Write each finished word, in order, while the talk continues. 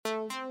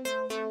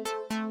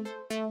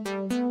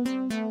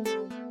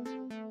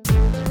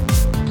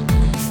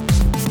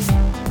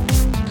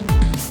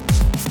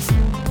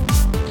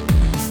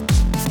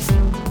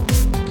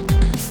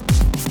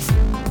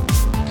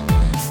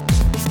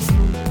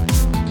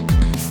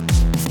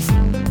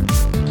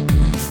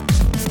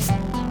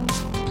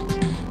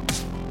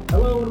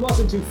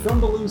listen to From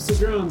Balloons to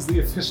Drones, the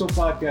official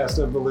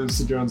podcast of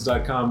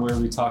balloonstodrones.com, where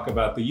we talk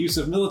about the use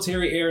of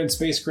military air and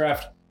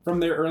spacecraft from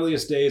their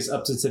earliest days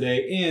up to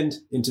today and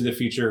into the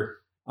future.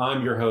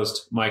 I'm your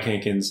host, Mike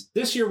Hankins.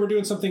 This year, we're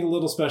doing something a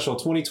little special.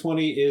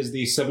 2020 is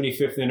the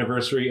 75th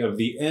anniversary of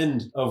the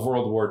end of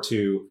World War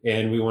II,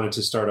 and we wanted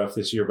to start off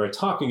this year by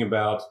talking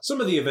about some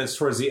of the events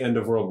towards the end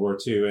of World War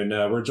II. And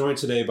we're joined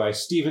today by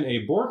Stephen A.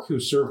 Bork, who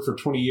served for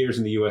 20 years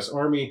in the U.S.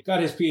 Army,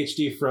 got his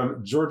PhD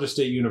from Georgia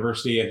State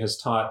University, and has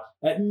taught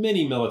at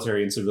many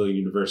military and civilian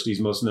universities,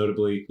 most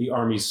notably the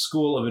Army's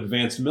School of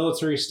Advanced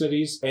Military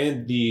Studies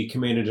and the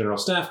Command and General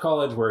Staff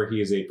College, where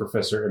he is a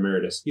professor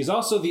emeritus. He's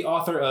also the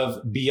author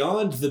of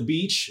Beyond the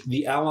Beach,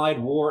 The Allied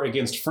War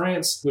Against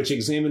France, which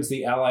examines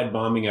the Allied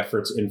bombing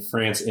efforts in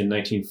France in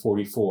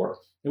 1944.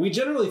 And we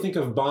generally think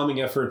of bombing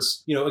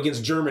efforts,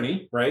 against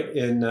Germany, right,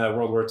 in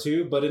World War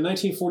II. But in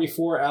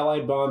 1944,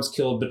 Allied bombs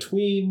killed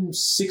between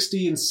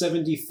 60 and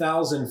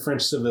 70,000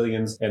 French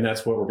civilians. And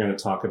that's what we're going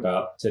to talk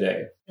about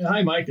today.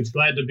 Hi, Mike. It's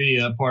glad to be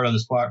a part of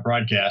this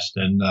broadcast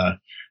and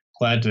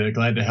glad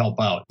to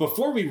help out.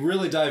 Before we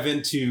really dive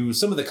into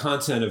some of the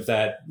content of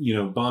that,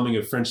 bombing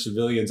of French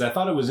civilians, I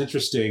thought it was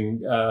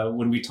interesting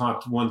when we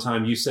talked one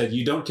time, you said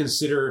you don't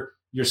consider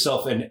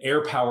yourself an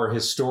air power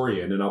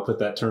historian, and I'll put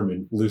that term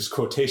in loose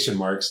quotation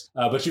marks,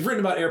 but you've written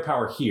about air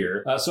power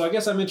here. So I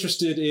guess I'm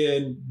interested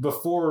in,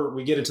 before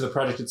we get into the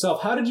project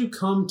itself, how did you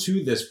come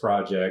to this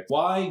project?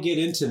 Why get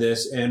into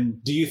this?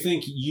 And do you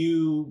think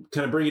you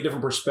kind of bring a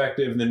different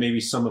perspective than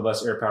maybe some of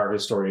us air power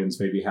historians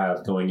maybe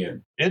have going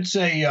in? It's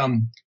a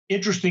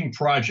interesting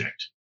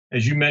project.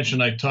 As you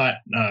mentioned, I taught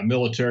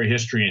military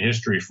history and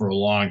history for a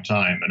long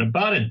time. And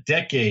about a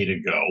decade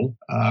ago,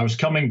 I was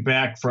coming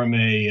back from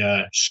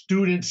a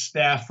student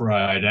staff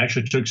ride. I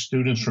actually took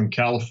students from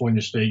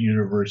California State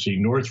University,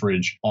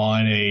 Northridge,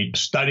 on a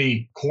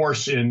study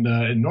course in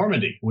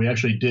Normandy. We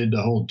actually did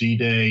the whole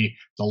D-Day,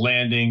 the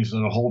landings,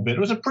 and the whole bit.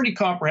 It was a pretty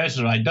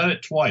comprehensive. I'd done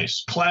it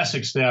twice.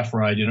 Classic staff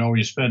ride, where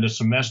you spend a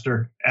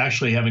semester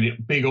actually having a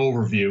big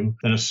overview,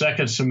 then a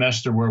second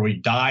semester where we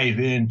dive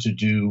in to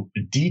do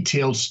a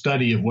detailed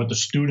study of what the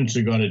students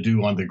are going to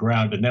do on the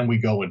ground, and then we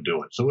go and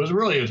do it. So it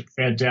was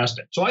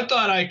fantastic. So I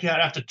thought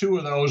after two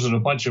of those and a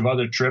bunch of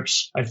other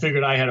trips, I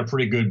figured I had a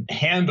pretty good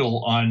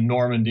handle on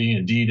Normandy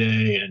and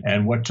D-Day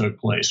and what took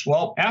place.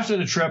 Well, after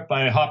the trip,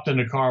 I hopped in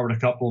the car with a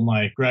couple of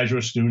my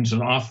graduate students,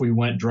 and off we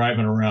went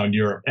driving around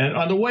Europe. And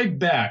on the way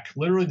back,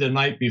 literally the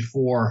night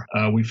before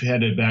we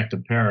headed back to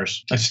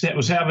Paris, I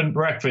was having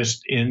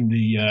breakfast in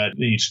the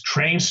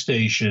train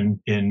station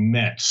in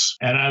Metz.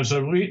 And I was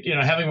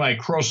having my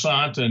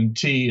croissant and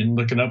tea and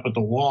looking up at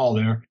the wall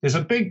there. There's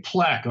a big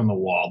plaque on the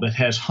wall that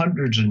has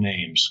hundreds of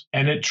names,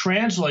 and it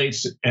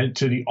translates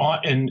into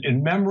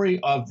in memory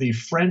of the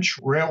French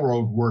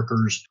railroad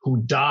workers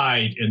who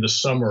died in the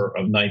summer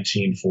of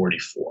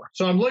 1944.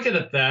 So I'm looking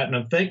at that and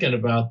I'm thinking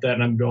about that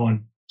and I'm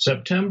going,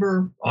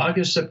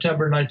 August,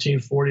 September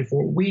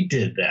 1944, we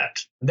did that.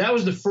 And that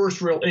was the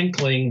first real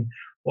inkling.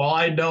 Well,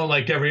 I'd known,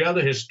 like every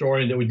other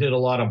historian, that we did a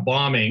lot of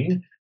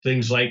bombing,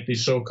 things like the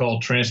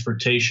so-called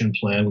transportation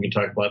plan. We can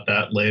talk about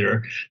that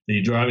later,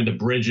 the driving the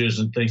bridges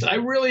and things. I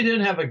really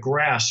didn't have a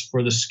grasp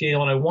for the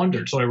scale, and I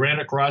wondered. So I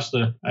ran across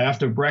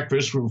after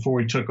breakfast, before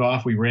we took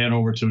off, we ran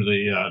over to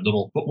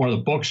the one of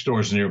the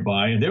bookstores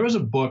nearby, and there was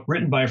a book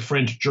written by a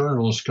French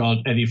journalist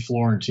called Eddie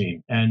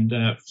Florentine. And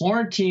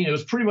Florentine, it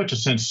was pretty much a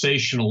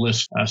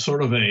sensationalist,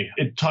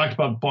 it talked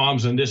about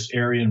bombs in this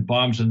area and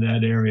bombs in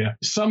that area.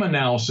 Some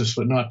analysis,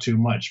 but not too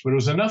much. But it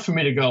was enough for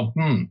me to go,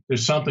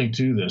 there's something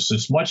to this.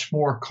 It's much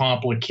more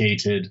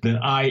complicated than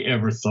I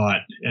ever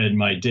thought in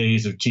my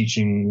days of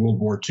teaching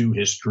World War II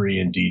history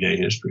and D-Day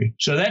history.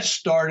 So that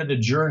started the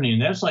journey,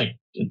 and that's like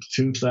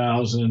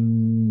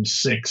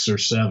 2006 or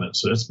 7.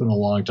 So that's been a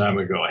long time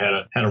ago.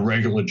 I had a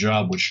regular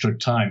job, which took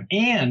time,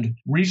 and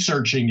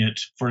researching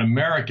it for an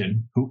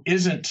American who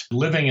isn't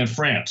living in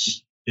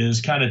France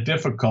is kind of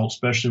difficult,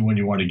 especially when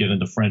you want to get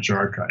into French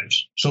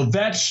archives. So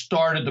that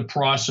started the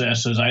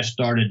process as I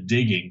started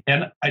digging.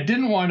 And I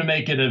didn't want to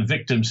make it a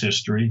victim's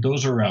history.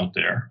 Those are out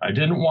there. I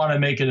didn't want to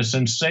make it a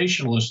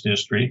sensationalist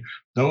history.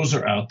 Those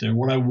are out there.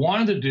 What I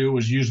wanted to do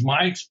was use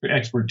my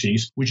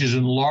expertise, which is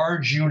in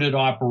large unit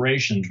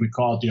operations. We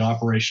call it the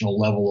operational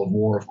level of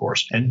war, of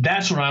course. And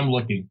that's what I'm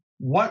looking.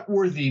 What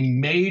were the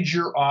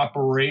major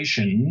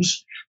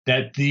operations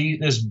that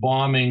this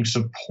bombing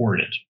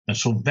supported? And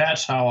so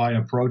that's how I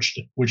approached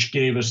it, which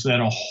gave us then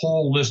a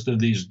whole list of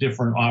these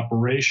different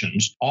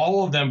operations,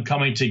 all of them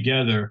coming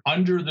together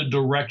under the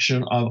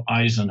direction of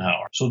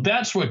Eisenhower. So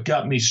that's what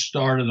got me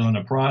started on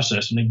the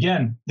process. And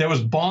again, there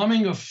was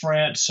bombing of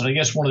France. And I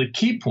guess one of the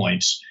key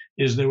points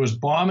is there was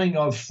bombing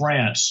of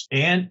France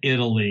and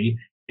Italy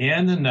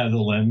and the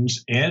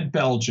Netherlands and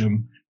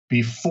Belgium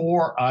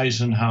before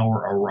Eisenhower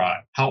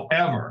arrived.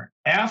 However,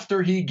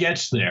 after he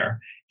gets there,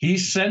 he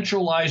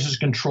centralizes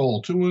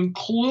control to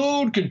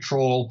include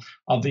control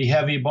of the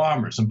heavy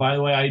bombers. And by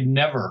the way, I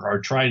never, or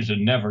tried to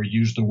never,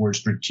 use the word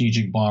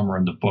strategic bomber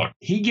in the book.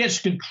 He gets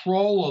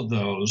control of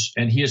those,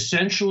 and he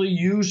essentially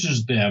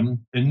uses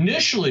them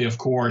initially, of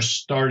course,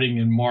 starting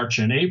in March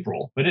and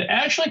April, but it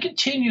actually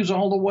continues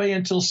all the way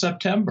until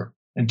September,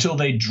 until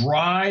they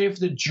drive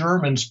the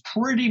Germans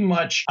pretty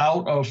much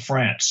out of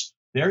France.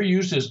 They're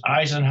used as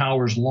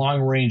Eisenhower's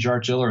long-range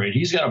artillery.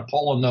 He's got to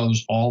pull on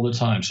those all the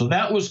time. So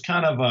that was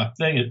kind of a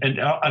thing.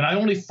 And I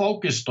only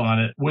focused on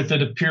it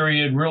within a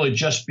period really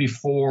just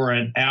before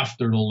and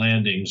after the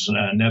landings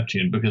on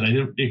Neptune, because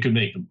it could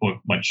make the book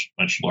much,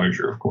 much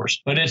larger, of course.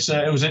 But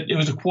it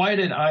was quite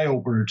an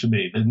eye-opener to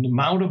me. The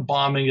amount of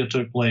bombing that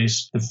took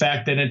place, the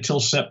fact that until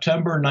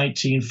September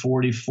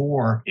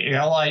 1944,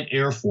 Allied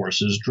air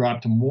forces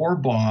dropped more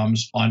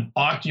bombs on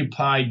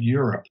occupied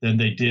Europe than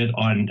they did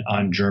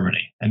on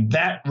Germany. And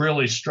that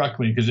really struck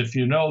me, because if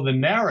you know, the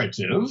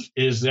narrative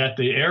is that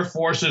the Air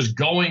Force is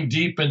going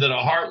deep into the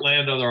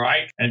heartland of the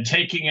Reich and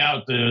taking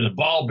out the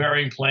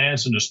ball-bearing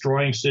plants and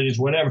destroying cities,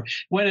 whatever,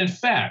 when in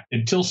fact,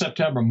 until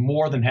September,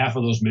 more than half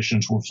of those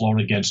missions were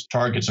flown against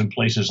targets in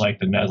places like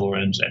the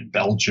Netherlands and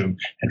Belgium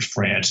and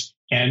France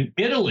and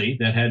Italy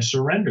that had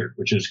surrendered,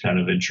 which is kind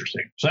of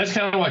interesting. So that's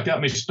kind of what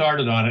got me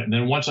started on it. And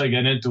then once I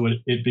got into it,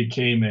 it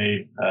became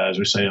as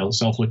we say, a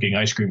self-licking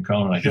ice cream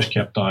cone. And I just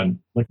kept on.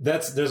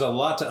 There's a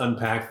lot to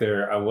unpack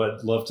there. I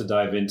would love to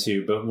dive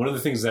into, but one of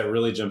the things that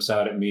really jumps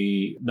out at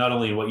me, not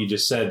only in what you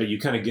just said, but you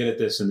kind of get at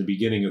this in the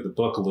beginning of the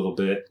book a little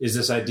bit, is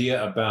this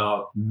idea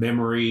about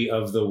memory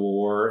of the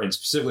war and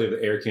specifically of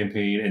the air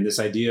campaign, and this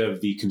idea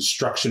of the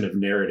construction of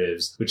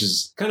narratives, which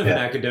is kind of an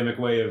academic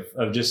way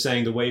of just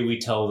saying the way we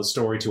tell the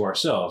story to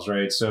ourselves,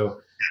 right? So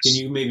can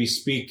you maybe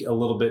speak a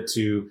little bit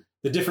to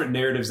the different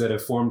narratives that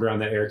have formed around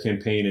that air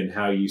campaign and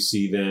how you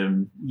see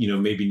them,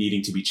 maybe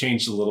needing to be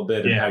changed a little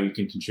bit and how you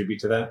can contribute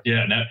to that?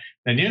 Yeah. Now,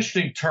 an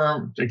interesting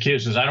term to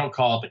kids is I don't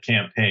call it the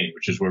campaign,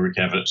 which is where we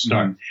have it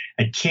start.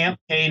 Mm-hmm. A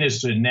campaign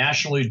is a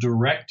nationally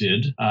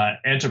directed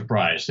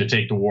enterprise to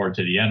take the war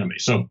to the enemy.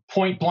 So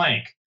point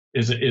blank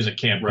is a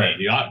campaign. Right.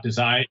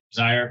 The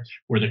desire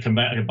were the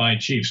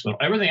combined chiefs. But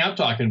everything I'm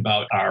talking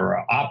about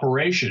are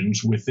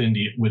operations within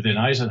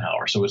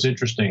Eisenhower. So it's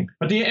interesting.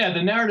 But the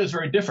narrative is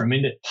very different. I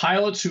mean, the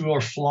pilots who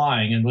are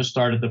flying, and let's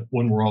start at the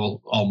one we're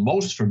all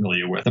most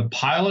familiar with, the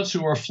pilots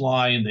who are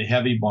flying the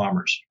heavy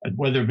bombers,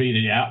 whether it be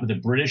the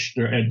British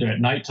at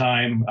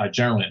nighttime,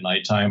 generally at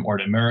nighttime, or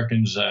the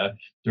Americans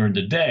during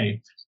the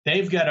day,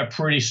 they've got a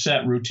pretty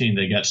set routine.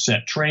 They got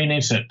set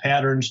training, set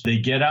patterns. They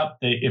get up.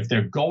 If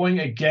they're going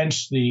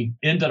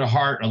into the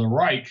heart of the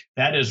Reich,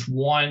 that is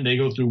they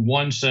go through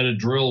one set of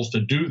drills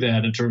to do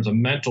that in terms of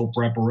mental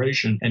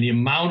preparation and the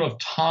amount of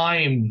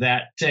time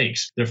that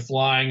takes. They're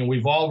flying, and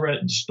we've all read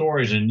the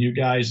stories, and you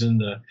guys in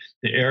the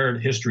air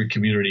history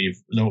community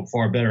know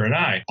far better than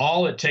I.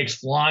 All it takes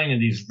flying in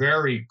these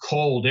very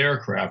cold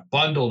aircraft,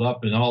 bundled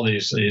up in all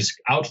these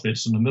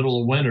outfits in the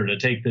middle of winter to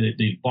take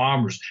these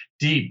bombers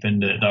deep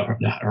and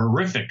the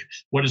horrific,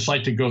 what it's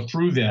like to go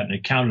through that and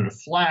encounter the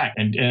flak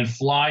and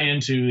fly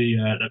into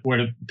where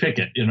to pick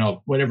it,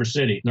 whatever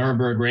city,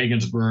 Nuremberg,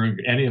 Regensburg,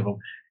 any of them,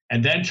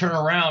 and then turn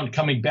around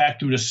coming back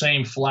through the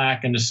same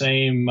flak and the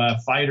same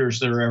fighters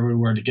that are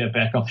everywhere to get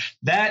back home.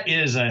 That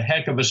is a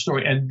heck of a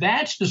story. And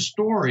that's the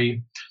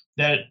story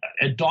that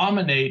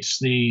dominates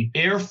the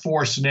Air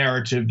Force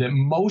narrative that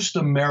most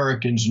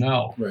Americans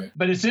know. Right.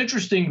 But it's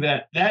interesting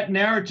that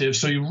narrative,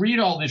 so you read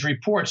all these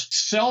reports,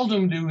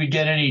 seldom do we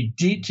get any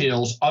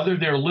details other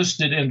they're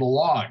listed in the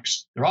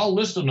logs. They're all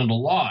listed in the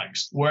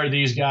logs where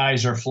these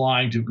guys are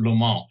flying to Le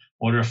Mans,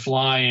 or they're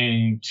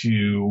flying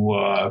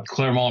to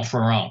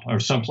Clermont-Ferrand,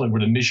 or someplace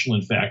where the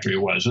Michelin factory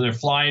was, or they're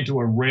flying to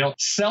a rail.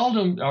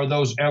 Seldom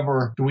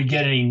do we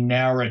get any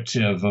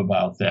narrative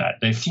about that.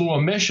 They flew a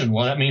mission.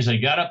 Well, that means they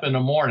got up in the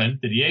morning,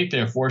 the 8th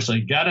Air Force, they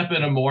got up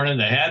in the morning,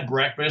 they had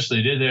breakfast,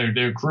 they did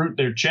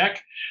their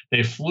check,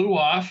 they flew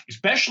off,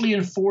 especially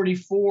in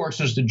 44,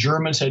 since the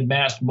Germans had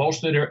massed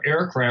most of their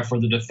aircraft for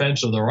the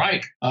defense of the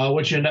Reich.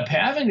 What you end up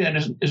having then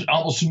is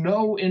almost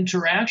no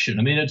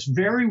interaction. I mean, it's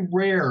very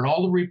rare in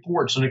all the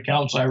reports and accounts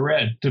I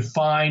read to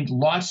find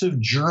lots of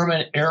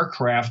German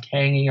aircraft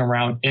hanging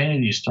around any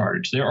of these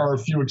targets. There are a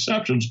few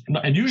exceptions,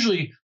 and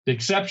usually the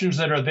exceptions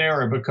that are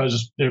there are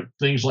because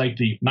things like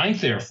the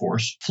 9th Air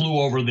Force flew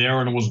over there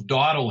and it was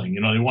dawdling.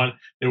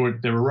 They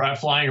were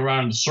flying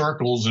around in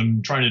circles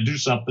and trying to do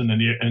something,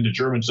 and the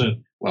Germans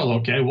said, well,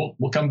 okay,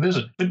 we'll come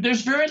visit. But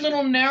there's very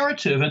little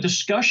narrative and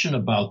discussion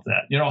about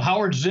that.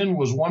 Howard Zinn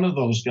was one of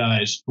those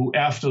guys who,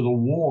 after the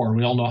war,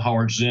 we all know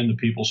Howard Zinn, the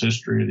People's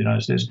History of the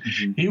United States.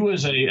 Mm-hmm. He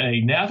was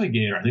a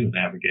navigator, I think he was a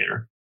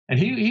navigator. And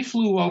he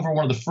flew over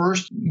one of the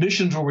first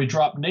missions where we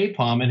dropped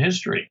napalm in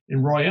history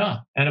in Royan.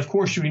 And of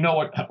course, you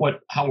know what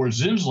Howard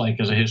Zinn's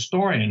like as a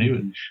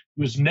historian.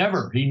 He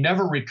never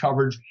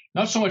recovered,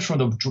 not so much from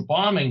the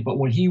bombing, but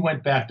when he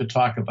went back to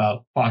talk to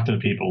the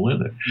people who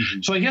lived there.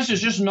 Mm-hmm. So I guess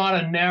it's just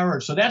not a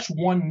narrative. So that's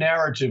one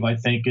narrative, I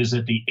think, is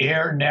that the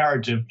air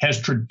narrative has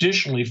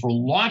traditionally, for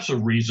lots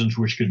of reasons,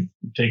 which could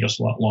take us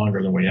a lot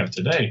longer than we have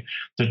today,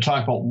 to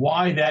talk about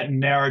why that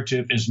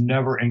narrative is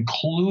never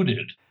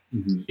included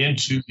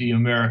into the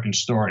American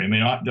story. I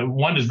mean, the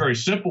one is very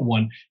simple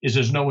one is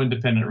there's no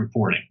independent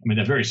reporting. I mean,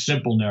 a very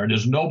simple narrative.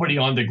 There's nobody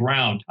on the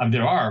ground.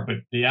 There are,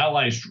 but the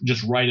Allies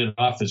just write it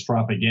off as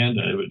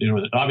propaganda.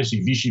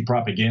 Obviously Vichy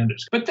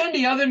propagandists. But then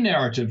the other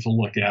narrative to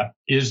look at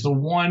is the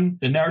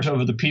narrative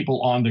of the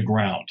people on the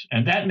ground.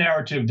 And that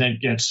narrative then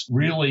gets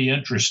really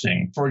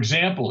interesting. For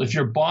example, if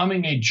you're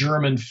bombing a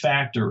German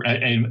factory,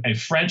 a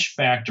French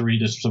factory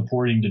that's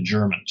supporting the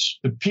Germans,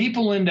 the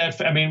people in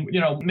that,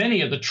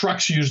 many of the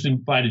trucks used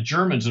by the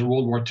Germans in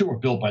World War II were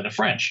built by the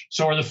French.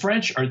 So are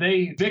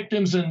they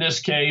victims in this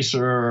case,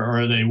 or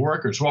are they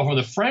workers? Well, from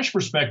the French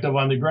perspective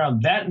on the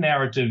ground, that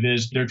narrative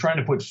is they're trying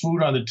to put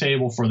food on the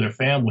table for their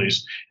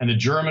families, and the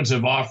Germans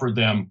have offered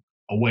them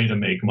a way to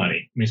make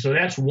money. I mean, so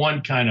that's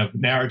one kind of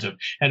narrative.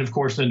 And of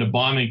course, then the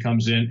bombing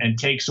comes in and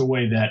takes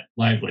away that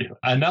livelihood.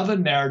 Another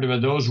narrative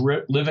of those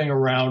living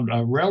around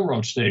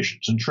railroad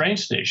stations and train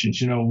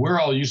stations. We're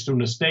all used to in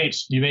the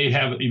States, you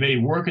may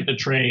work at the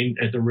train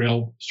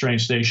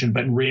station,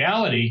 but in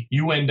reality,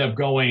 you end up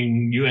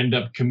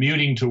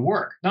commuting to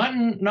work. Not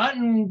in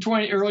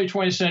early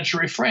 20th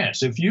century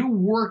France. If you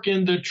work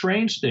in the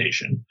train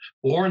station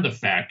or in the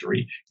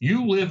factory,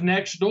 you live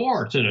next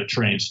door to the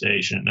train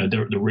station,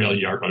 the rail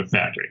yard or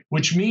the factory,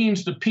 which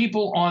means the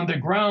people on the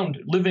ground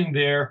living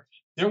there,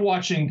 they're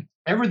watching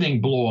everything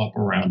blow up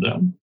around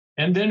them.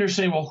 And then they're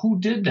saying, well, who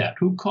did that?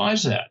 Who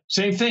caused that?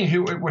 Same thing.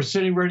 Here we're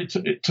sitting ready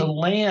to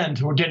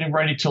land. We're getting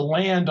ready to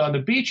land on the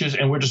beaches,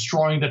 and we're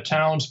destroying the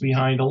towns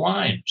behind the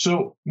line.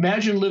 So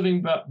imagine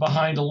living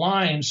behind the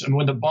lines, and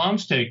when the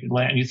bombs take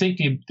land, you think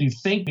the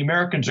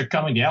Americans are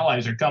coming, the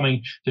Allies are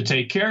coming to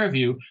take care of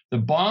you. The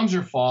bombs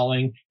are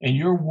falling, and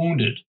you're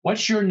wounded.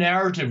 What's your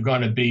narrative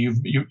going to be?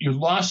 You've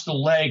lost a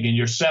leg, and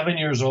you're 7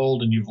 years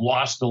old, and you've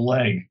lost a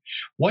leg.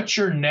 What's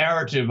your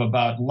narrative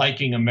about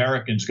liking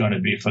Americans going to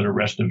be for the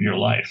rest of your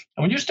life?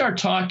 And when you start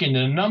talking,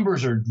 the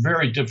numbers are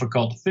very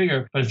difficult to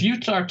figure. But if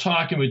you start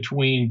talking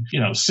between,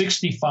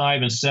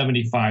 65 and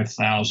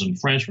 75,000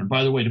 Frenchmen,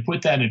 by the way, to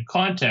put that in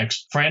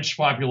context, French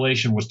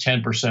population was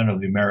 10% of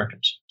the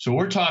Americans. So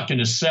we're talking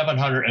to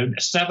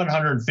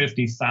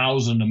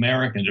 750,000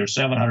 Americans or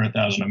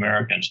 700,000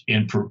 Americans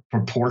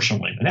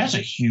proportionally. And that's a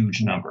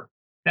huge number.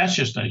 That's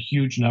just a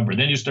huge number.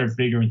 Then you start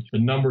figuring the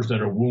numbers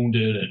that are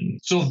wounded. And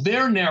so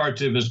their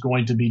narrative is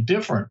going to be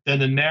different than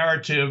the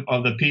narrative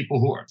of the people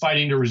who are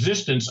fighting the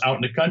resistance out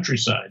in the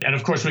countryside. And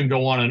of course, we can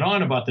go on and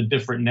on about the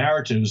different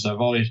narratives.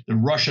 The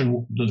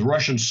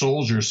Russian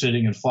soldiers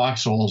sitting in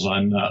foxholes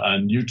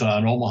on Utah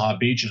and Omaha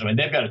beaches. I mean,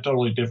 they've got a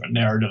totally different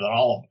narrative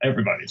than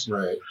everybody's.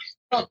 Right.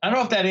 I don't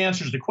know if that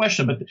answers the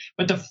question,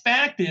 but the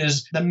fact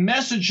is the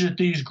message that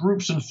these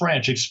groups in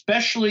France,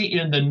 especially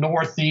in the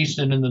Northeast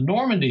and in the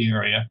Normandy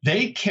area,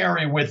 they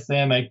carry with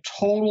them a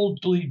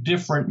totally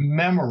different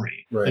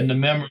memory than the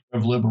memory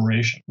of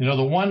liberation.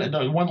 The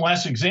one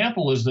last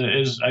example is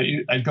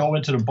I go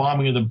into the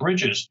bombing of the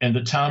bridges in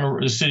the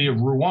city of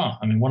Rouen.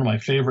 I mean, one of my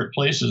favorite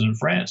places in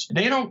France.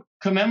 They don't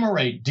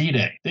commemorate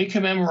D-Day. They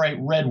commemorate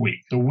Red Week,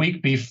 the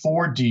week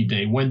before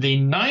D-Day, when the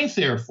 9th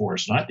Air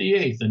Force, not the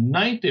 8th, the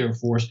 9th Air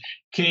Force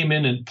came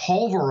in and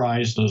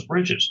pulverized those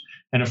bridges.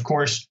 And of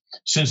course,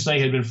 since they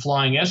had been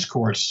flying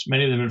escorts,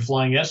 many of them had been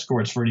flying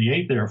escorts for the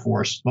 8th Air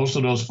Force, most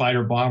of those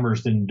fighter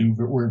bombers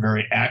were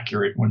very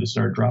accurate when they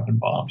started dropping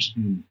bombs.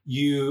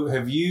 You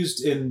have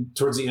used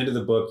towards the end of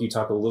the book, you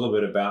talk a little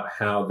bit about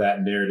how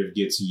that narrative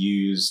gets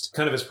used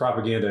kind of as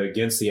propaganda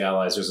against the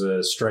Allies. There's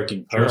a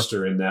striking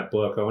poster in that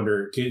book. I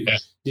wonder,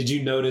 did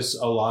you notice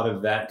a lot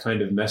of that kind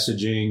of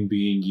messaging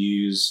being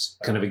used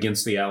kind of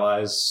against the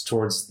Allies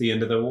towards the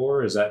end of the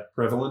war? Is that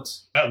prevalent?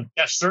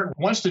 Yes, certainly.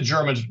 Once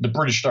the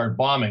British start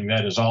bombing,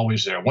 that is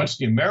always there. Once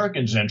the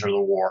Americans enter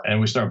the war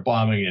and we start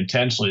bombing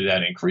intensely,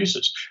 that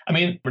increases. I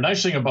mean, the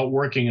nice thing about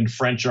working in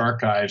French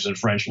archives and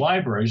French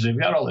libraries, they've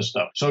got all this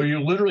stuff. So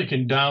you literally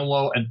can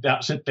download and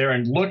sit there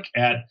and look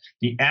at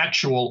the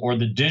actual or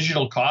the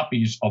digital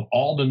copies of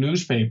all the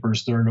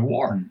newspapers during the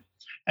war.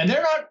 And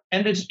they're not,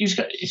 and you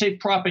say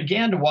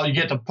propaganda, while you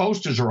get the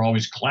posters are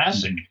always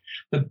classic.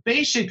 The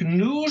basic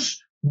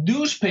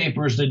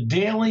newspapers, the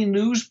daily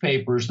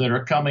newspapers that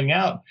are coming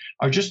out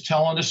are just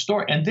telling the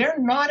story. And they're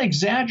not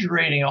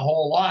exaggerating a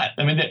whole lot.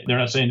 I mean, they're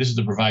not saying this is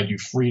to provide you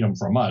freedom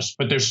from us,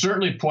 but they're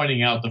certainly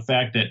pointing out the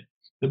fact that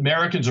the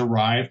Americans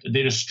arrived,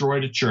 they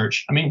destroyed a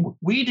church. I mean,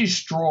 we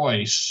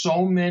destroy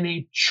so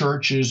many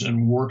churches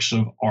and works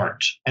of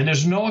art, and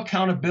there's no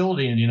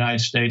accountability in the United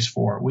States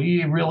for it.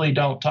 We really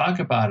don't talk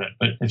about it.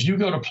 But if you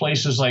go to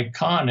places like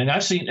Cannes, and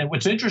I've seen, and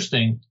what's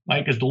interesting,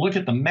 Mike, is to look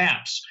at the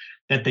maps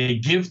that they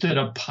give to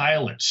the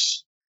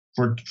pilots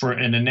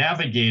and the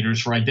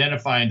navigators for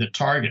identifying the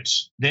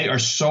targets. They are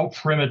so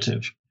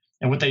primitive.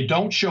 And what they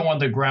don't show on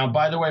the ground,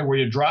 by the way, where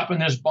you're dropping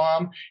this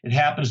bomb, it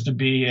happens to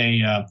be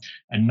a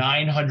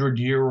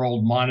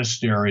 900-year-old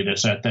monastery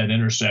that's at that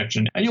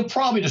intersection. And you'll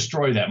probably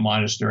destroy that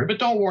monastery, but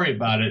don't worry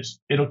about it.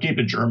 It'll keep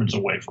the Germans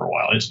away for a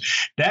while.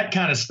 That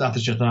kind of stuff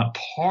is just not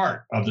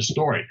part of the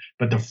story.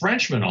 But the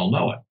Frenchmen all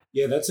know it.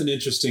 Yeah, that's an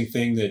interesting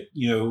thing that,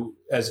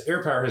 as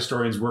air power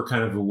historians, we're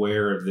kind of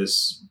aware of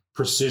this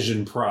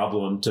precision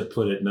problem, to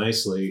put it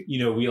nicely.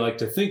 We like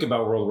to think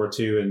about World War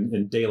II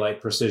and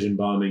daylight precision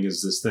bombing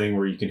is this thing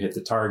where you can hit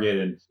the target.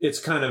 And it's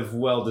kind of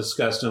well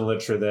discussed in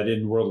literature that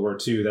in World War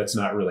II, that's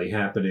not really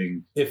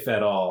happening, if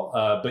at all.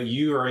 But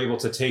you are able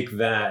to take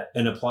that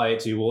and apply it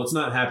to, well, it's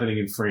not happening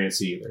in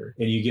France either.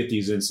 And you get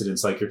these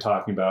incidents like you're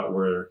talking about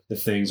where the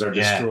things are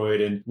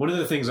destroyed. And one of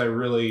the things I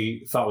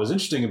really thought was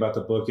interesting about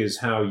the book is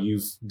how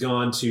you've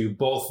gone to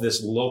both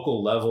this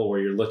local level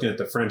where you're looking at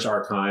the French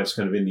archives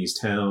kind of in these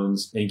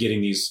towns and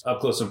getting these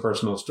up close and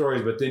personal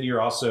stories, but then you're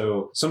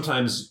also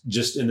sometimes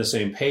just in the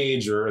same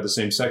page or the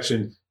same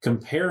section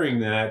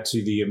comparing that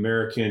to the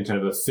American kind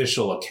of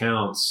official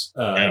accounts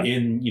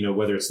in,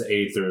 whether it's the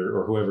 8th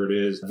or whoever it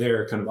is,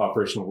 their kind of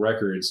operational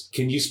records.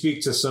 Can you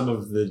speak to some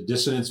of the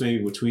dissonance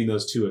maybe between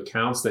those two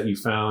accounts that you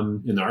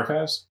found in the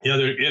archives? Yeah,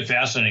 it's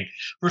fascinating.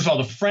 First of all,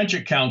 the French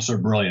accounts are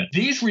brilliant.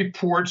 These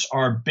reports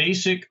are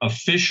basic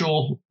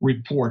official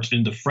reports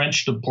in the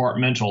French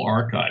departmental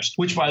archives,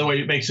 which, by the way,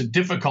 it makes it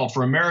difficult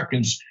for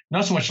Americans,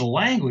 not so much the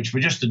language,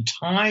 but just the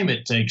time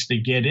it takes to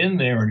get in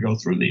there and go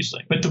through these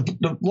things. But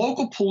the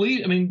local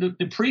police,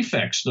 the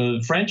prefects,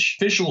 the French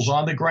officials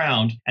on the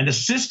ground, and the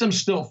system's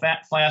still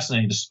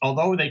fascinating.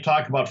 Although they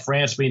talk about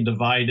France being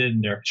divided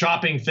and they're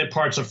chopping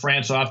parts of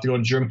France off to go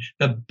to Germany,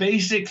 the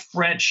basic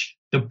French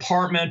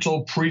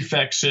departmental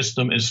prefect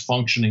system is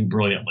functioning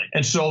brilliantly.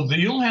 And so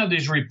you'll have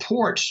these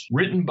reports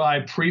written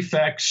by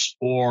prefects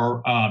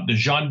or the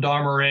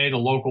gendarmerie, the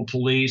local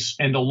police,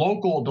 and the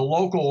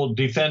local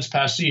defense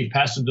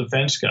passive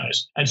defense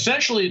guys. And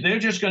essentially, they're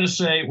just going to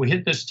say, we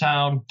hit this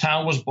town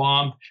was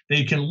bombed.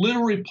 They can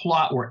literally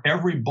plot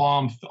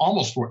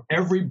almost where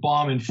every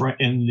bomb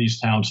in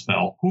these towns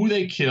fell, who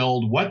they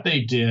killed, what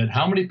they did,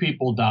 how many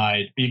people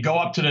died. You go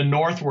up to the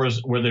north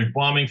where they're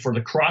bombing for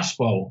the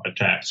crossbow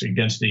attacks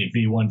against the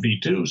V1,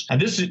 V2s. And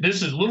this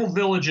is little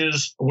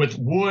villages with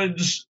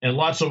woods and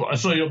lots of,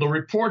 so the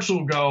reports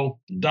will go,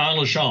 Don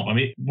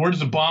Lachamp, where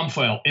does the bomb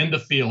fail? In the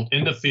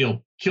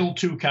field, killed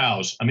 2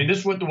 cows. This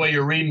is the way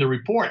you're reading the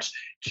reports.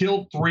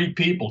 Killed 3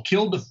 people,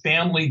 killed the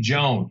family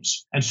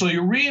Jones. And so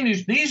you're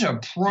reading these are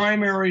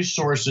primary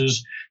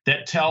sources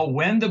that tell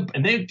and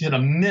they did a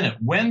minute,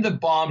 when the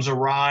bombs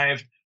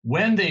arrived,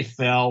 when they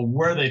fell,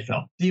 where they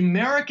fell. The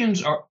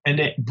Americans and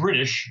the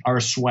British are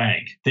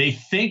swag. They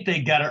think they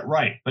got it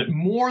right. But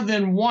more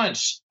than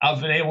once, I've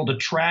been able to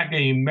track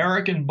an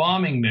American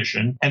bombing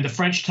mission, and the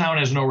French town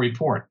has no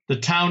report.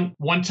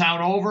 One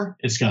town over,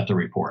 it's got the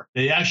report.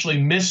 They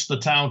actually missed the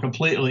town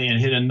completely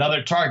and hit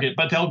another target,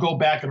 but they'll go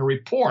back and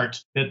report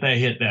that they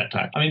hit that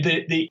time.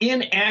 The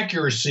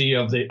inaccuracy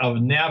of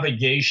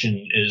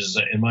navigation is,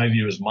 in my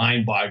view, is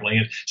mind-boggling.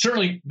 And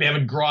certainly, we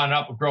haven't grown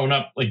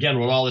up again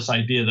with all this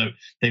idea that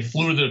they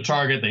flew to the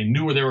target. They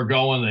knew where they were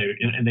going.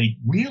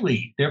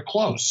 They're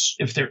close.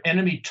 If they're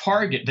enemy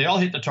target, they all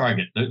hit the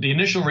target. The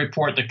initial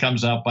report that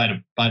comes out by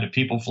the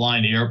people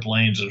flying the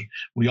airplanes is,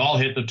 we all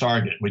hit the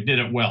target. We did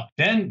it well.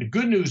 Then the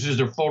good news is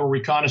their photo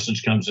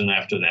reconnaissance comes in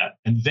after that.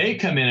 And they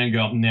come in and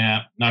go, nah,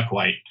 not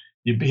quite.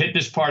 You hit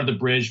this part of the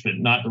bridge, but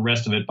not the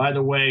rest of it. By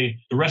the way,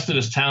 the rest of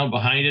this town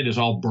behind it is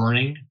all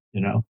burning.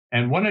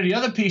 And one of the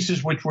other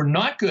pieces which we're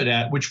not good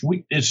at,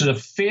 it's a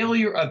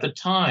failure of the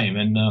time.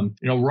 And,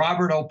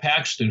 Robert O.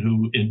 Paxton,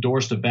 who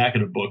endorsed the back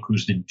of the book,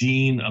 who's the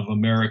Dean of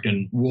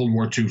American World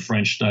War II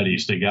French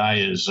Studies. The guy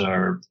is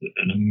an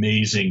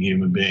amazing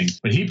human being.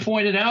 But he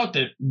pointed out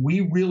that we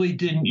really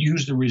didn't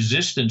use the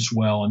resistance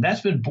well. And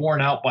that's been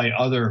borne out by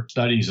other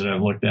studies that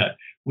I've looked at.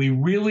 We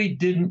really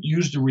didn't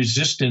use the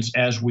resistance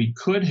as we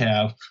could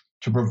have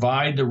to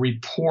provide the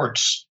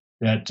reports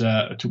that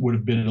would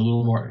have been a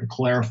little more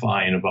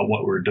clarifying about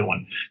what we're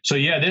doing. So,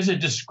 there's a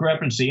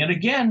discrepancy. And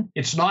again,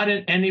 it's not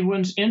in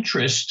anyone's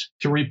interest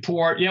to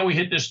report, we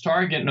hit this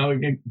target. No,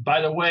 by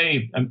the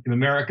way,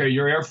 America,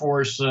 your Air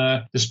Force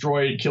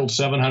killed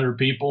 700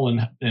 people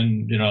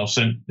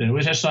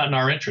it's just not in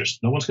our interest.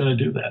 No one's going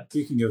to do that.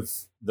 Speaking of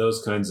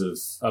those kinds of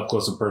up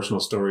close and personal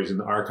stories in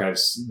the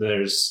archives,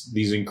 there's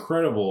these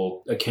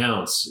incredible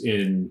accounts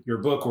in your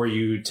book where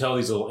you tell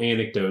these little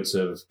anecdotes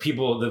of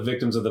people, the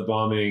victims of the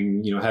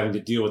bombing, having to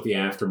deal with the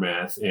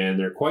aftermath, and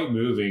they're quite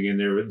moving.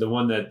 And the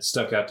one that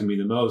stuck out to me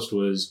the most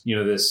was,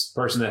 this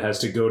person that has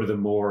to go to the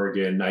morgue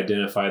and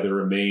identify the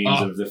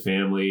remains of the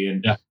family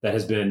and that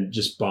has been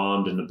just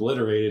bombed and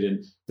obliterated.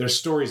 And there's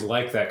stories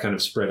like that kind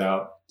of spread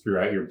out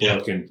throughout your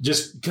book. And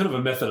just kind of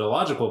a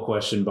methodological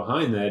question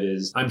behind that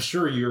is, I'm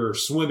sure you're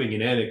swimming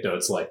in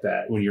anecdotes like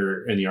that when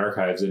you're in the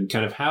archives, and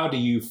kind of how do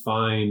you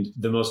find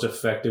the most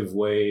effective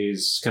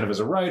ways, kind of as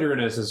a writer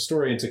and as a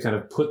historian, to kind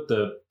of put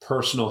the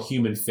personal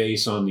human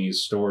face on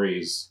these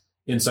stories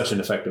in such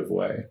an effective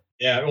way?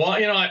 Yeah,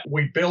 well,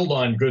 we build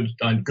on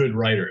good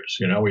writers.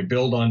 We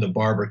build on the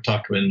Barbara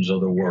Tuchmans of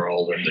the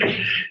world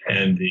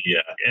and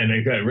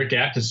Rick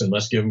Atkinson.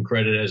 Let's give him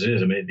credit as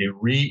is. I mean,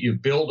 you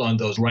build on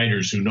those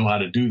writers who know how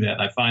to do that.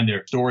 I find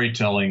their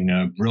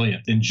storytelling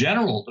brilliant. In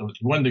general,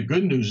 one of the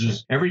good news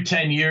is every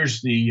 10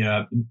 years,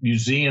 the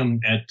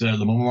museum at the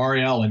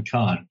Memorial in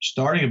Cannes,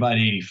 starting about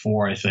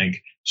 84, I think,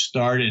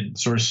 started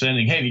sort of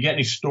sending, hey, if you get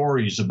any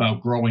stories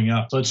about growing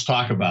up, let's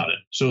talk about it.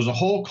 So there's a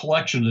whole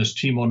collection of this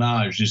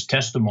témoignage, this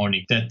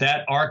testimony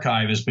that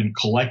archive has been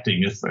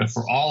collecting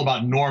for all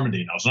about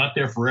Normandy. Now, it's not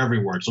there for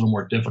everywhere. It's a little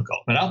more difficult.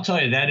 But I'll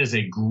tell you, that is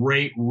a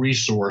great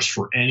resource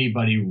for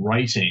anybody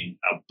writing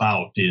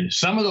about it.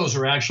 Some of those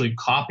are actually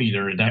copied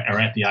or are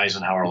at the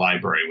Eisenhower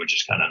Library, which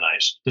is kind of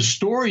nice. The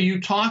story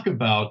you talk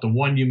about, the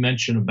one you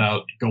mentioned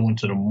about going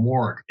to the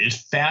morgue, is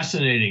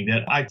fascinating.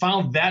 That I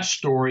found that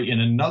story in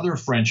another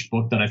French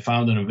book that I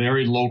found in a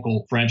very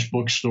local French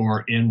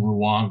bookstore in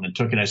Rouen and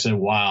took it. I said,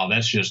 wow,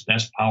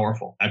 that's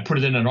powerful. I put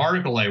it in an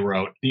article I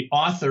wrote. The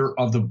author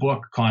of the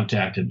book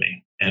contacted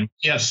me, and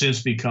we have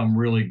since become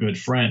really good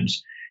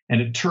friends. And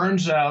it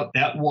turns out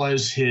that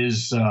was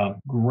his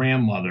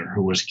grandmother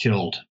who was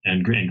killed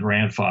and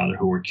grandfather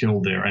who were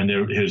killed there, and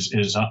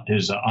his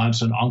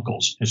aunts and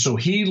uncles. And so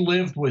he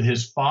lived with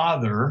his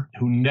father,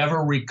 who never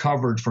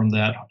recovered from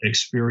that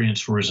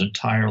experience for his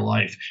entire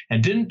life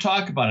and didn't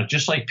talk about it.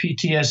 Just like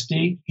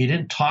PTSD, he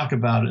didn't talk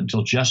about it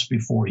until just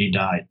before he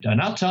died. And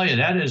I'll tell you,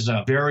 that is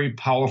very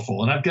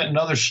powerful. And I've gotten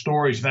other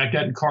stories. In fact, I've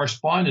gotten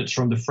correspondence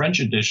from the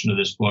French edition of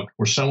this book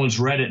where someone's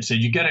read it and said,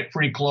 you get it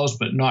pretty close,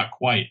 but not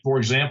quite. For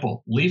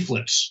example, leaflets.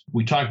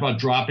 We talked about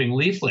dropping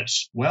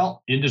leaflets.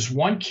 Well, in this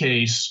one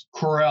case,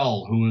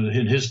 Corel, who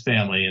in his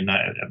family, and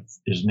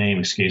his name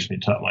escapes me,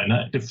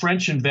 the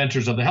French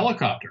inventors of the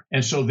helicopter.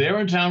 And so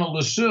they're in town of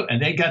Lisieux,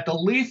 and they got the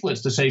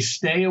leaflets to say,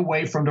 stay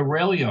away from the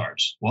rail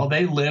yards. Well,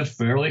 they live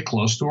fairly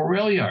close to a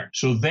rail yard.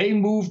 So they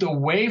moved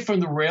away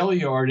from the rail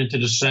yard into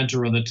the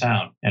center of the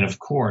town. And of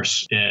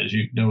course, as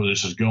you know where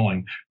this is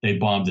going, they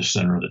bombed the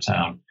center of the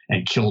town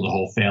and killed the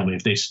whole family.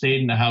 If they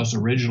stayed in the house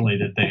originally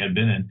that they had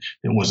been in,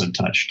 it wasn't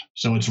touched.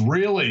 So it's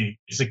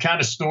the kind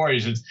of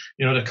stories, it's,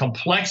 the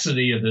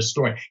complexity of this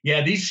story.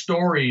 Yeah, these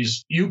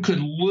stories, you could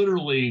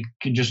literally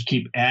just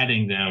keep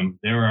adding them.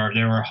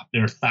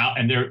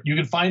 You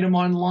can find them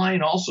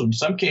online also. In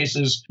some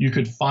cases, you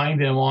could find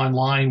them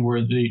online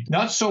where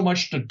not so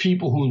much the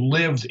people who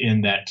lived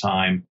in that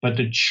time, but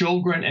the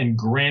children and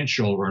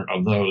grandchildren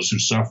of those who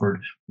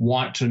suffered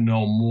want to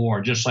know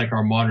more, just like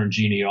our modern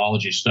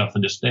genealogy stuff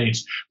in the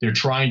States. They're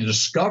trying to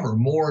discover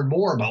more and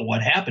more about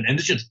what happened. And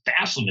it's just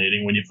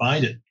fascinating when you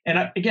find it.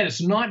 And again,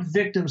 it's not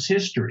victims'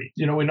 history.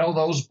 We know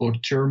those books,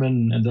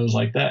 Tierman and those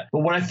like that. But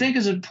what I think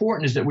is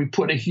important is that we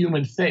put a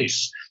human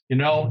face.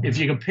 If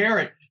you compare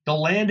it, the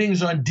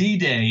landings on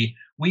D-Day,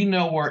 we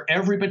know where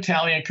every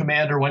battalion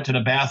commander went to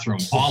the bathroom,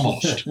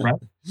 almost, right?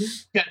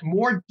 Got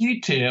more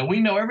detail. We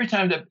know every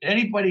time that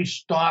anybody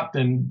stopped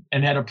and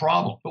had a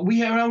problem. But we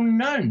know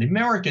none. The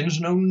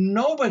Americans know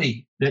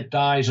nobody that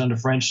dies on the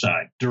French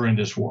side during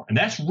this war. And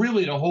that's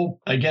really the whole,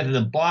 again,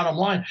 the bottom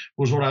line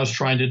was what I was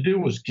trying to do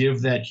was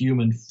give that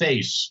human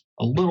face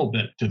a little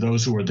bit to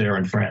those who were there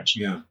in France.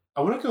 Yeah. I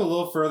want to go a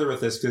little further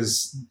with this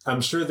because I'm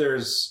sure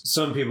there's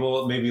some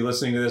people maybe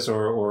listening to this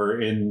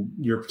or in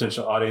your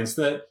potential audience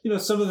that,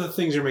 some of the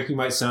things you're making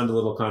might sound a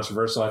little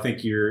controversial. I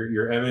think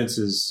your evidence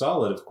is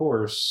solid, of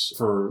course,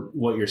 for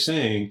what you're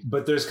saying.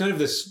 But there's kind of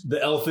the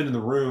elephant in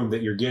the room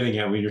that you're getting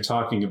at when you're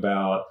talking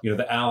about,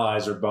 the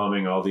Allies are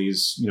bombing all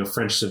these,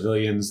 French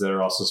civilians that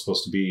are also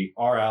supposed to be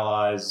our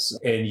allies.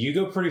 And you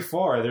go pretty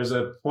far. There's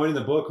a point in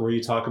the book where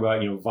you talk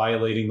about,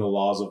 violating the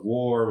laws of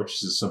war,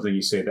 which is something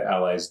you say the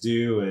Allies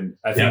do. And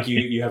I think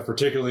you have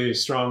particularly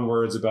strong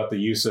words about the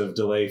use of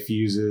delay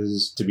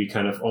fuses to be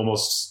kind of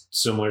almost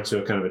similar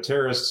to a kind of a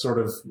terrorist sort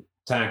of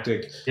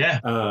tactic. Yeah.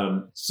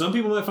 Some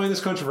people might find this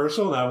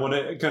controversial, and I want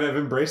to kind of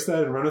embrace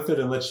that and run with it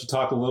and let you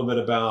talk a little bit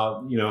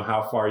about,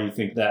 how far you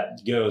think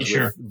that goes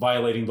with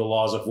violating the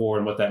laws of war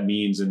and what that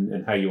means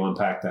and how you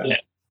unpack that. Yeah.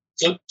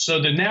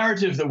 So the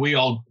narrative that we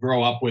all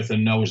grow up with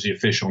and know is the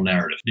official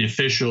narrative. The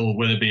official,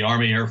 whether it be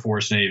Army, Air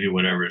Force, Navy,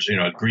 whatever, is,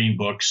 green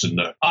books. And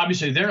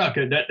obviously, they're not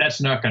going. That's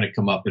not going to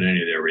come up in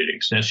any of their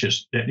readings. That's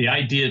just the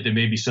idea that there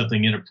may be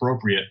something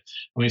inappropriate.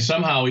 I mean,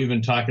 somehow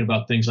even talking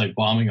about things like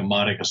bombing a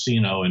Monte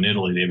Cassino in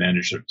Italy, they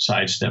managed to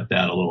sidestep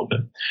that a little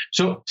bit.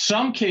 So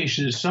some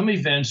cases, some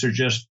events are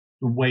just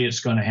the way it's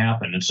going to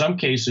happen. In some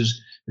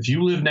cases, if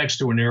you live next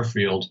to an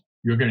airfield,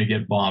 you're going to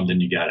get bombed and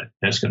you got it.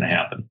 That's going to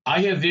happen.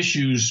 I have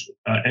issues.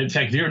 In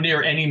fact, if you're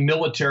near any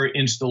military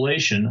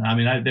installation, I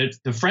mean,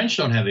 the French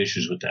don't have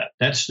issues with that.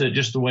 That's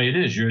just the way it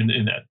is. You're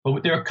in that.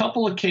 But there are a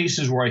couple of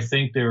cases where I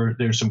think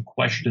there's some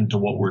question to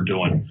what we're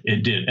doing.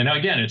 It did. And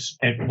again, it's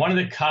one of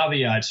the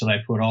caveats that I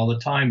put all the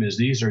time is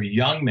these are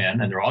young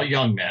men, and they're all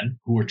young men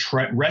who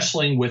are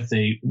wrestling with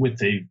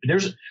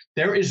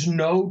there is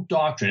no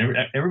doctrine.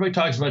 Everybody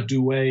talks about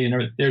Douay,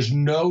 and there's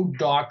no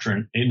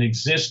doctrine in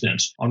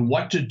existence on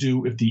what to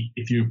do if the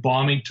if you're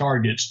bombing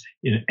targets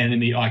in an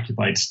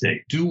enemy-occupied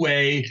state.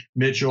 Dewey,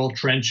 Mitchell,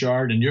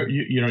 Trenchard, and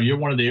you're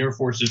one of the Air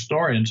Force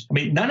historians. I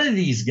mean, none of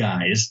these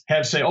guys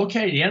have say,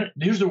 okay,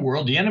 here's the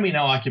world. The enemy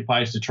now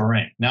occupies the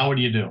terrain. Now what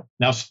do you do?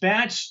 Now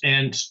Spaatz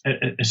and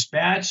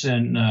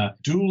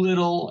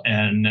Doolittle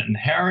and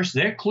Harris,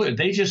 they're clear.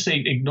 They just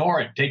say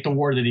ignore it, take the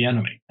war to the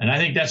enemy. And I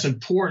think that's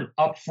important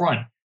up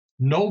front.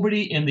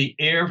 Nobody in the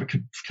air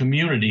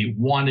community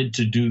wanted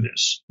to do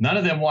this. None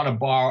of them want to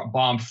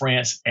bomb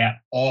France at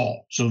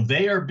all. So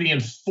they are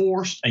being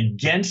forced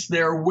against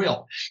their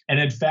will. And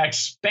in fact,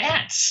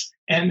 Spaatz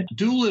and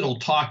Doolittle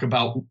talk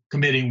about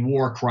committing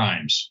war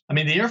crimes. I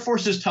mean, the Air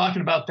Force is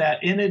talking about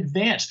that in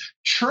advance.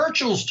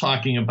 Churchill's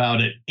talking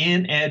about it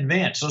in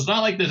advance. So it's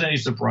not like there's any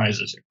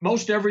surprises.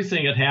 Most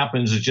everything that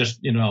happens is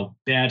just,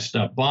 bad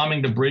stuff.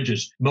 Bombing the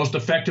bridges, most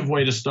effective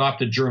way to stop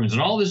the Germans.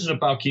 And all this is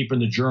about keeping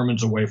the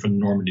Germans away from the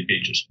Normandy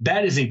beaches.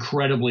 That is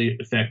incredibly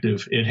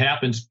effective. It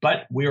happens,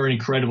 but we are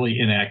incredibly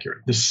inaccurate.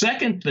 The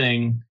second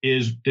thing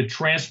is the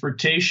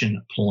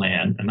transportation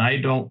plan. And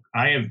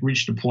I have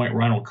reached a point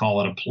where I don't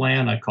call it a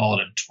plan. I call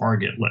it a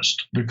target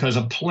list, because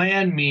a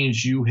plan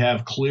means you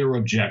have clear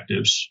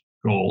objectives,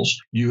 goals,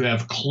 you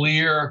have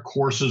clear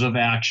courses of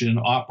action,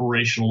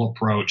 operational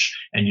approach,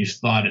 and you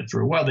thought it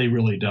through. Well, they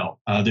really don't.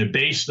 They're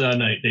based on,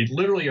 they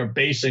literally are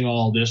basing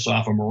all this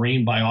off a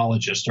marine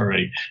biologist, or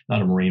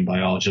not a marine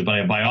biologist, but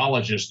a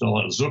biologist,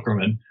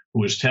 Zuckerman,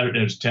 who is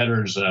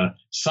Tedder's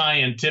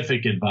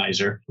scientific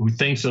advisor, who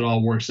thinks it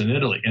all works in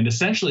Italy. And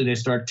essentially, they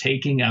start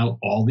taking out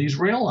all these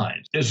rail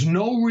lines. There's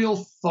no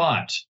real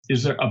thought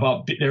is there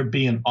about there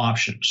being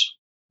options.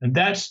 And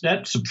that's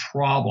a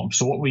problem.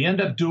 So what we end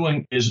up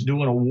doing is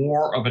doing a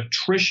war of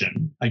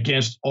attrition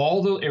against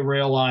all the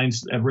rail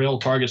lines, rail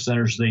target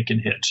centers they can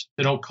hit.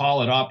 They don't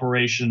call it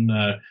Operation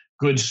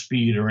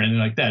Goodspeed or anything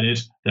like that.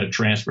 It's the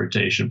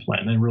transportation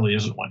plan. There really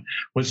isn't one.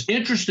 What's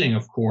interesting,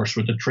 of course,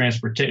 with the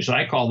transportation,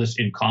 I call this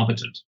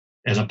incompetent.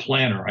 As a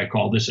planner, I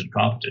call this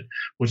incompetent.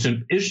 What's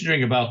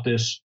interesting about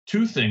this,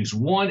 two things.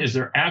 One is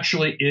there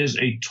actually is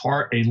a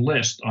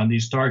list on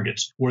these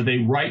targets where they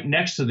write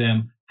next to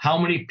them how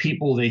many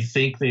people they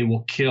think they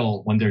will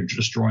kill when they're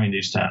destroying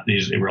these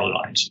rail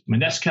lines. I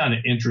mean, that's kind of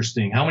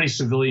interesting. How many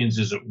civilians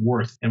is it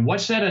worth? And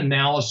what's that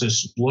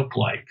analysis look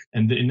like?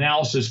 And the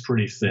analysis is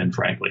pretty thin,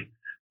 frankly.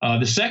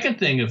 The second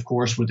thing, of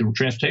course, with the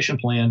transportation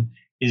plan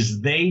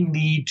is they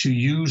need to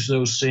use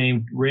those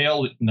same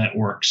rail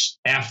networks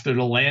after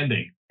the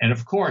landing. And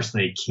of course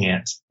they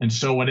can't. And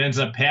so what ends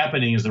up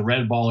happening is the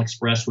Red Ball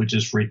Express, which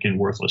is freaking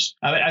worthless.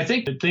 I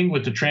think the thing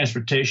with the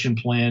transportation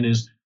plan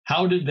is,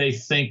 how did they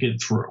think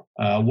it through?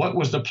 What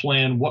was the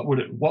plan? What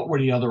were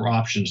the other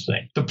options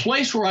think? The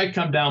place where I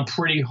come down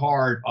pretty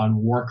hard on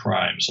war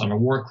crimes, on a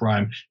war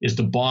crime, is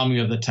the bombing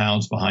of the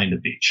towns behind the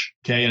beach.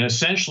 Okay, and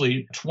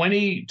essentially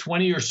 20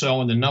 or so,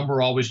 and the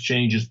number always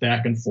changes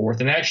back and forth.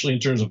 And actually, in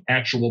terms of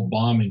actual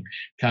bombing,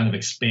 kind of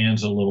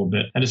expands a little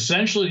bit. And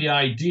essentially the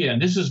idea,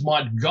 and this is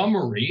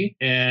Montgomery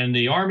and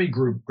the Army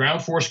Group,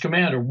 Ground Force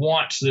Commander,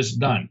 wants this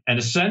done. And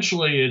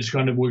essentially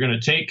we're going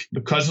to take,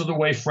 because of the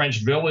way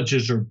French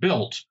villages are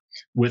built,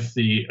 with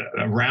the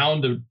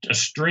around a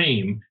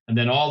stream, and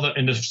then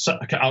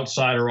the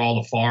outside are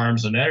all the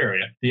farms in that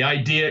area. The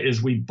idea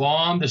is we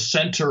bomb the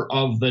center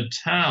of the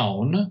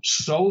town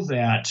so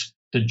that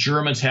the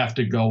Germans have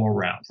to go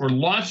around. For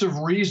lots of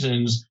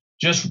reasons,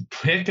 just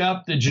pick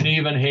up the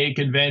Geneva and Hague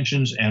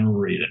Conventions and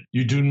read it.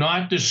 You do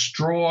not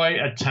destroy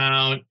a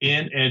town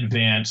in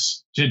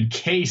advance in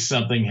case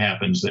something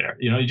happens there.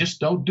 You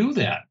just don't do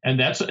that. And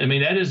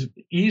that is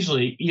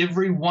easily,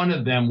 every one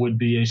of them would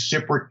be a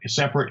separate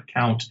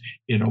count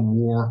in a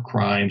war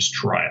crimes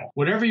trial.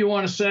 Whatever you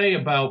want to say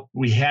about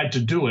we had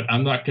to do it,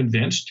 I'm not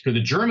convinced, because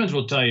the Germans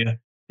will tell you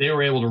they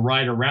were able to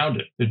ride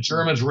around it. The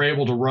Germans were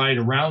able to ride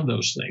around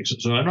those things.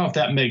 So I don't know if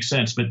that makes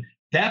sense, but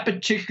that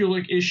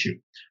particular issue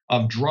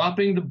of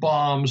dropping the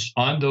bombs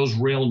on those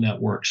rail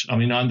networks,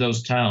 on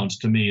those towns,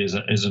 to me is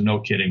a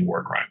no-kidding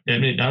war crime. I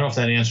don't know if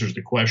that answers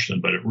the question,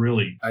 but it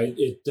really...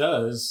 It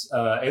does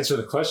answer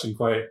the question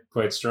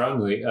quite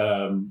strongly.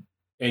 And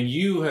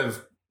you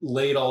have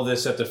laid all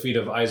this at the feet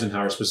of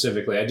Eisenhower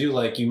specifically. I do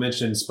like, you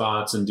mentioned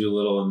Spaatz and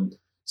Doolittle and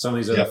some of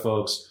these other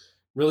folks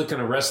really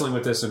kind of wrestling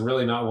with this and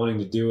really not wanting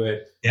to do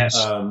it. Yes.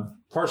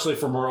 Partially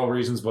for moral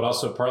reasons, but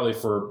also partly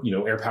for,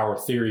 air power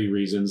theory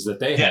reasons that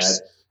they had.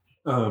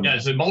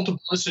 It's a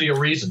multiplicity of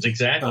reasons,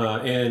 exactly.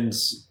 And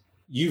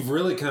you've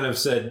really kind of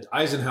said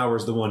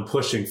Eisenhower's the one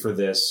pushing for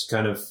this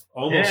kind of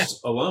almost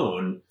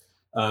alone.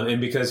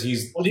 And because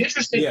he's... Well, the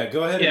interesting... Yeah,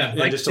 go ahead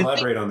and just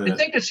elaborate on that. The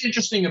thing that's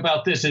interesting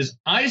about this is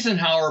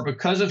Eisenhower,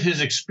 because of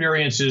his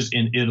experiences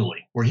in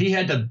Italy, where he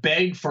had to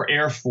beg for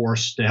Air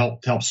Force to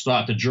help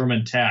stop the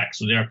German attacks,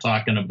 so they're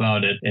talking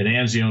about it at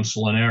Anzio and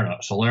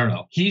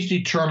Salerno, he's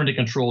determined to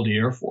control the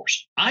Air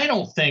Force. I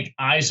don't think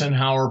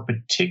Eisenhower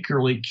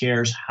particularly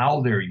cares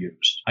how they're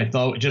used. I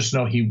just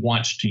know he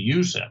wants to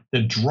use them.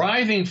 The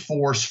driving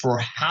force for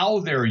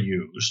how they're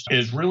used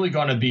is really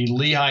going to be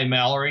Lehigh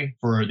Mallory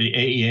for the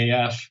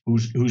AEAF, who's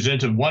who's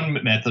into one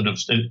method of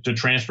the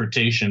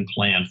transportation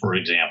plan, for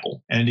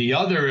example. And the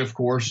other, of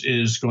course,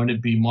 is going to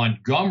be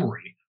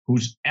Montgomery,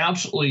 who's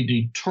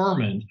absolutely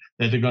determined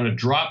that they're going to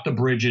drop the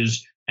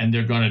bridges and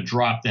they're going to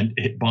drop and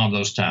bomb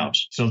those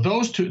towns. So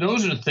those are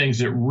the things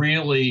that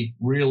really,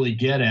 really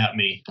get at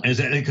me, is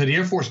that because the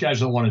Air Force guys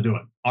don't want to do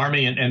it.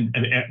 Army and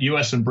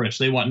U.S. and Brits,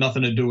 they want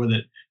nothing to do with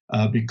it.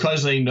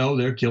 Because they know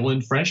they're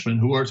killing Frenchmen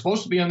who are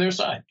supposed to be on their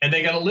side. And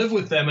they got to live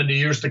with them in the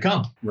years to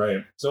come.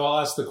 Right. So I'll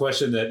ask the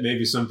question that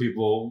maybe some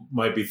people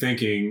might be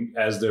thinking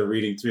as they're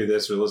reading through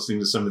this or listening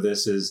to some of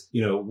this is,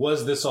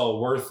 was this all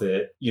worth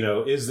it?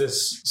 Is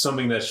this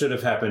something that should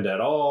have happened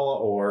at all?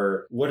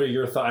 Or what are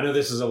your thoughts? I know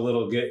this is a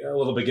little bit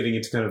getting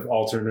into kind of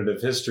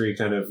alternative history,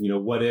 kind of,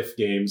 what if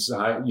games,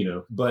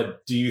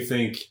 but do you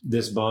think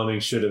this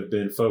bombing should have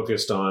been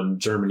focused on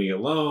Germany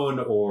alone?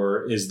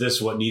 Or is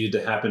this what needed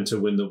to happen to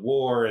win the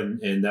war?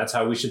 And that's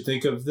how we should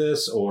think of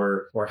this,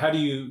 or how do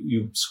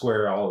you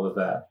square all of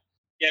that?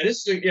 Yeah,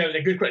 this is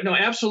a good question. No,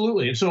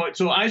 absolutely. And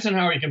so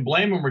Eisenhower, you can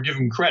blame him or give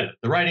him credit.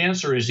 The right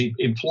answer is he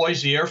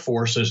employs the Air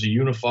Force as a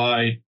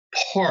unified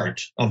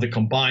part of the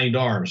combined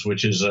arms,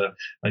 which is,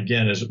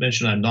 again, as I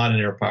mentioned, I'm not an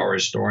air power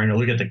historian. I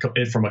look at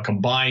it from a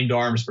combined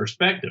arms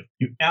perspective.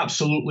 You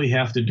absolutely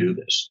have to do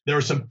this. There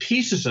are some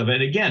pieces of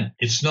it. Again,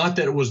 it's not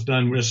that it was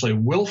done necessarily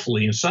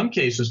willfully. In some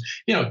cases,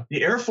 the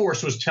Air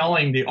Force was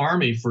telling the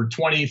Army for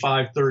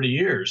 25, 30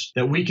 years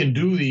that we can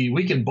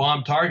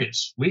bomb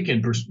targets. We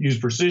can use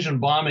precision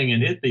bombing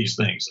and hit these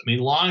things. I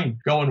mean,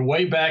 going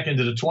way back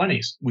into the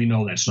 20s. We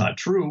know that's not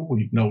true.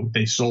 We know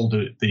they sold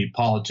the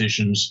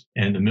politicians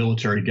and the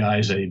military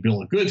guys a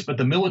bill of goods, but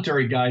the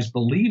military guys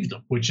believed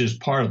them, which is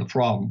part of the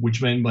problem, which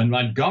meant when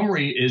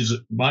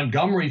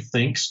Montgomery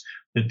thinks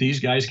that these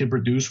guys can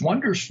produce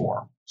wonders for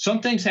him. Some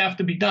things have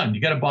to be done.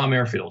 You got to bomb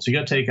airfields. You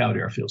got to take out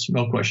airfields.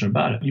 No question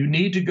about it. You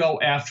need to go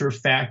after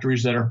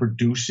factories that are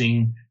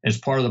producing as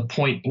part of the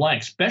point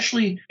blank,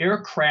 especially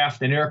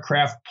aircraft and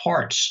aircraft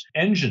parts,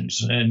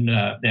 engines and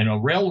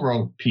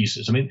railroad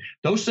pieces. I mean,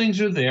 those things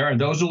are there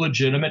and those are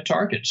legitimate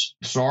targets.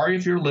 Sorry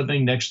if you're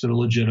living next to the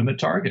legitimate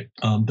target.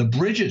 The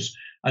bridges,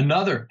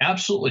 another,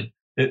 absolutely.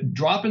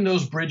 Dropping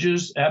those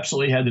bridges,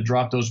 absolutely had to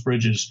drop those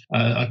bridges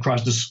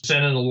across the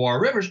Seine and the Loire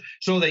rivers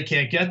so they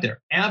can't get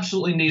there.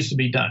 Absolutely needs to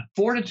be done.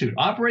 Fortitude,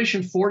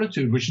 Operation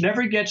Fortitude, which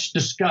never gets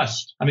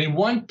discussed. I mean,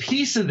 one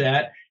piece of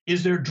that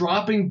is they're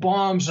dropping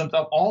bombs of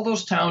all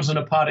those towns in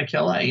the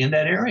Pas-de-Calais in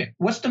that area.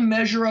 What's the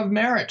measure of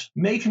merit?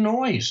 Make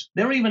noise.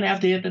 They don't even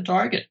have to hit the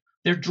target.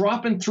 They're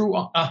dropping through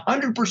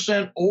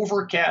 100%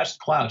 overcast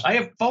clouds. I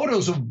have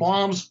photos of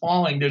bombs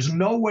falling. There's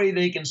no way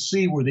they can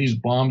see where these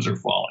bombs are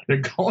falling.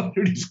 They're going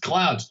through these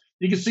clouds.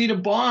 You can see the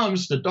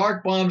bombs, the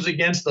dark bombs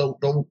against the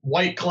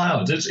white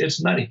clouds.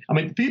 It's nutty. I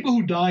mean, people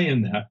who die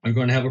in that are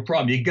going to have a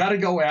problem. You got to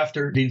go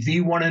after the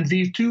V1 and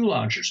V2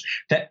 launchers.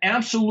 That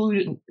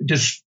absolutely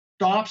just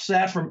stops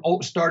that from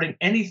starting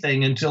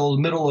anything until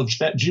the middle of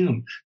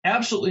June.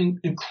 Absolutely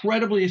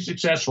incredibly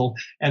successful.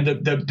 And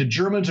the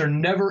Germans are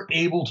never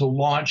able to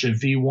launch a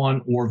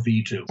V1 or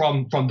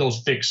V2 from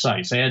those fixed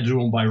sites. They had to do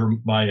them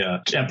by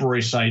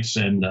temporary sites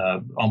and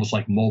almost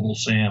like mobile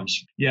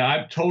SAMs. Yeah,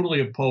 I'm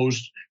totally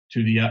opposed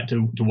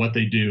to what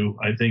they do.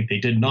 I think they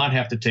did not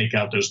have to take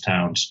out those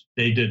towns.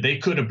 They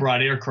could have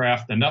brought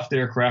enough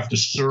aircraft to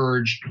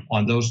surge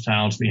on those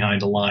towns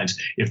behind the lines.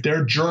 If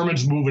there are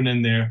Germans moving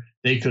in there,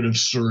 they could have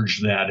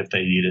surged that if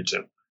they needed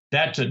to.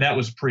 That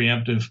was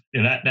preemptive.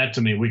 And that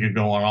to me, we could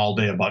go on all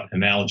day about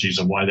analogies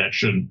of why that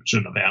shouldn't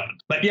have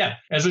happened. But yeah,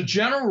 as a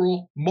general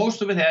rule,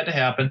 most of it had to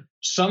happen.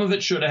 Some of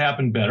it should have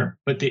happened better,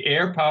 but the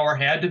air power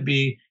had to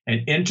be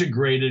an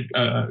integrated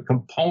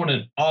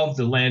component of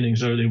the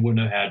landings, or they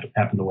wouldn't have had to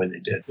happen the way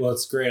they did. Well,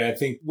 it's great. I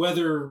think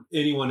whether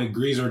anyone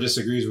agrees or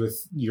disagrees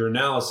with your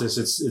analysis,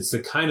 it's the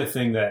kind of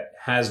thing that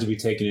has to be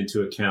taken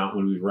into account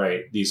when we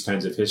write these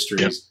kinds of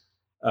histories.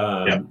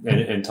 Yep.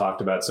 And talked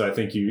about. So I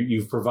think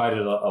you've provided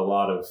a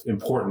lot of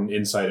important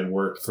insight and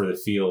work for the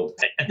field.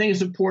 I think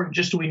it's important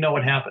just so we know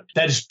what happened.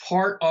 That is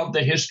part of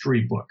the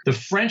history book. The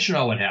French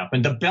know what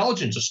happened. The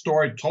Belgians, a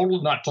story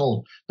totally not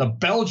told. The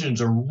Belgians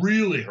are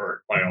really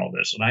hurt by all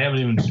this, and I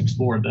haven't even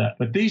explored that.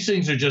 But these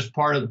things are just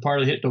part of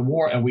the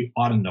war, and we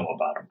ought to know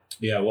about them.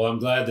 Yeah, well, I'm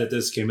glad that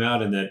this came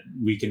out and that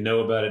we can know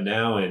about it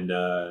now and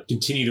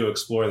continue to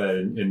explore that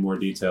in more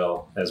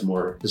detail as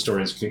more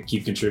historians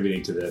keep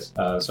contributing to this.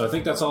 So I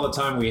think that's all the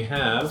time we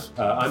have.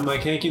 I'm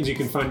Mike Hankins. You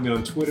can find me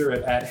on Twitter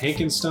at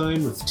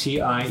Hankenstein with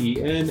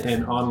Tien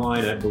and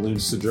online at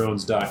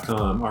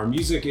balloonstodrones.com. Our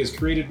music is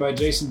created by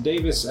Jason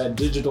Davis at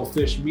Digital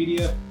Fish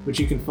Media, which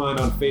you can find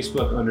on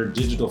Facebook under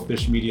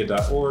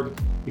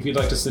digitalfishmedia.org. If you'd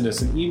like to send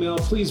us an email,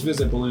 please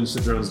visit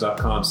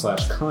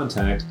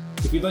balloonstodrones.com/contact.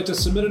 If you'd like to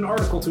submit an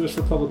article to us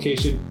for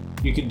publication,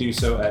 you can do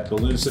so at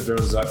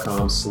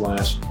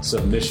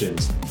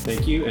balloonstodrones.com/submissions.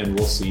 Thank you, and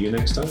we'll see you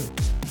next time.